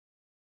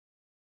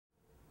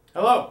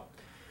Hello,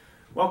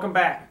 welcome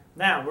back.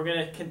 Now we're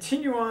going to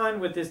continue on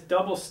with this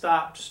double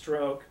stop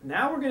stroke.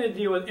 Now we're going to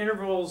deal with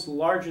intervals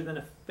larger than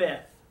a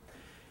fifth.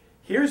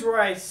 Here's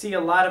where I see a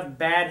lot of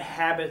bad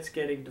habits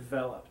getting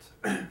developed.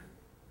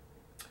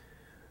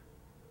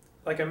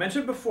 Like I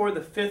mentioned before, the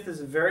fifth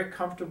is a very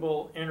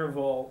comfortable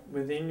interval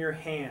within your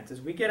hands.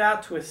 As we get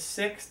out to a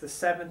sixth, a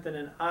seventh, and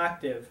an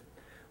octave,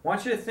 I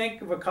want you to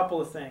think of a couple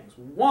of things.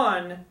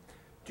 One,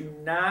 do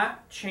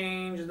not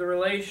change the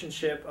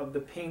relationship of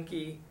the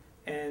pinky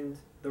and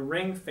the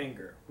ring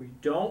finger. We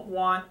don't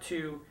want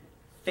to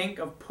think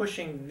of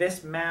pushing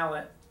this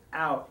mallet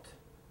out,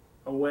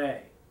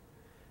 away.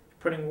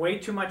 Putting way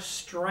too much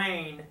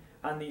strain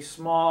on these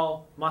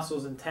small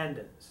muscles and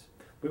tendons.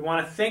 We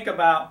want to think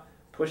about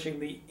pushing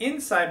the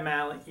inside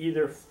mallet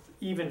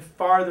even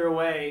farther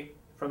away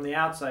from the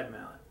outside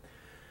mallet.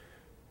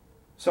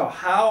 So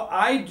how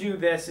I do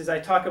this is I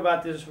talk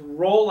about this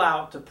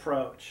rollout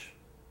approach.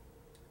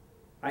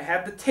 I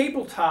have the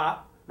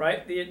tabletop,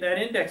 right,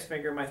 that index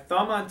finger, my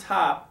thumb on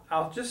top.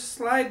 I'll just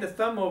slide the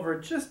thumb over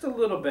just a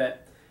little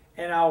bit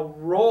and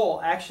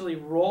I'll actually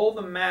roll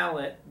the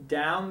mallet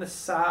down the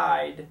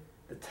side,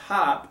 the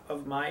top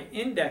of my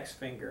index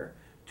finger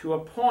to a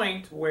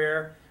point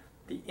where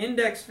the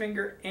index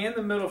finger and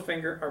the middle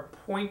finger are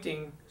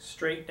pointing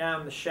straight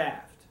down the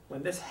shaft.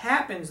 When this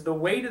happens, the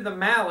weight of the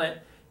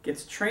mallet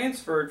gets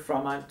transferred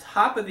from on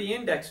top of the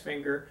index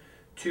finger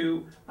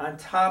to on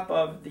top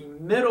of the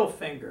middle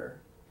finger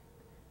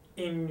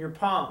in your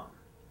palm.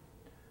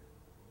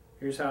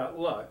 Here's how it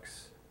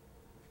looks.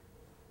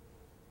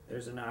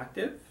 There's an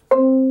octave.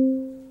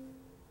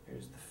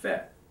 Here's the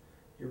fifth.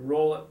 You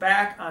roll it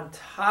back on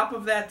top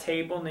of that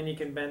table and then you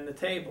can bend the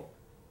table.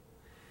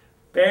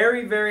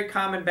 Very, very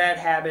common bad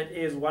habit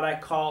is what I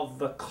call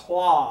the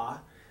claw,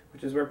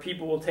 which is where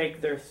people will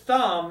take their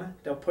thumb,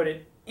 they'll put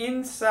it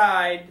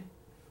inside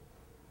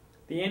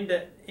the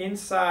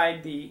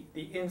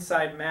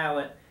inside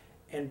mallet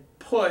and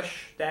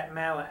push that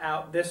mallet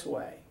out this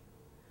way.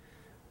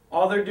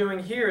 All they're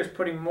doing here is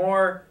putting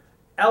more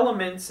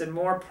elements and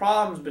more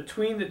problems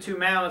between the two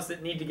mallets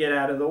that need to get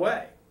out of the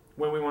way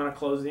when we want to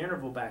close the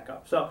interval back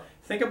up. So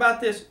think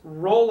about this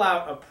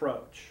rollout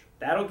approach.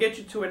 That'll get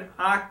you to an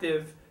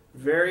octave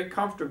very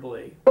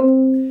comfortably.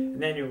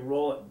 And then you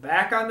roll it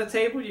back on the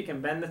table. You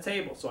can bend the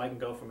table. So I can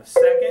go from a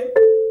second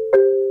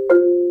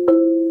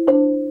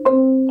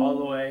all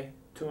the way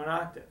to an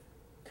octave.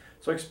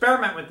 So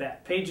experiment with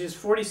that. Pages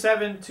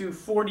 47 to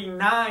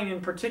 49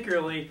 in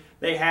particularly,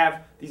 they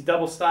have these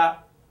double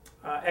stop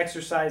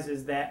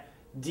exercises that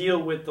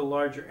deal with the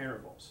larger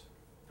intervals.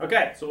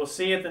 Okay, so we'll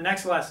see you at the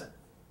next lesson.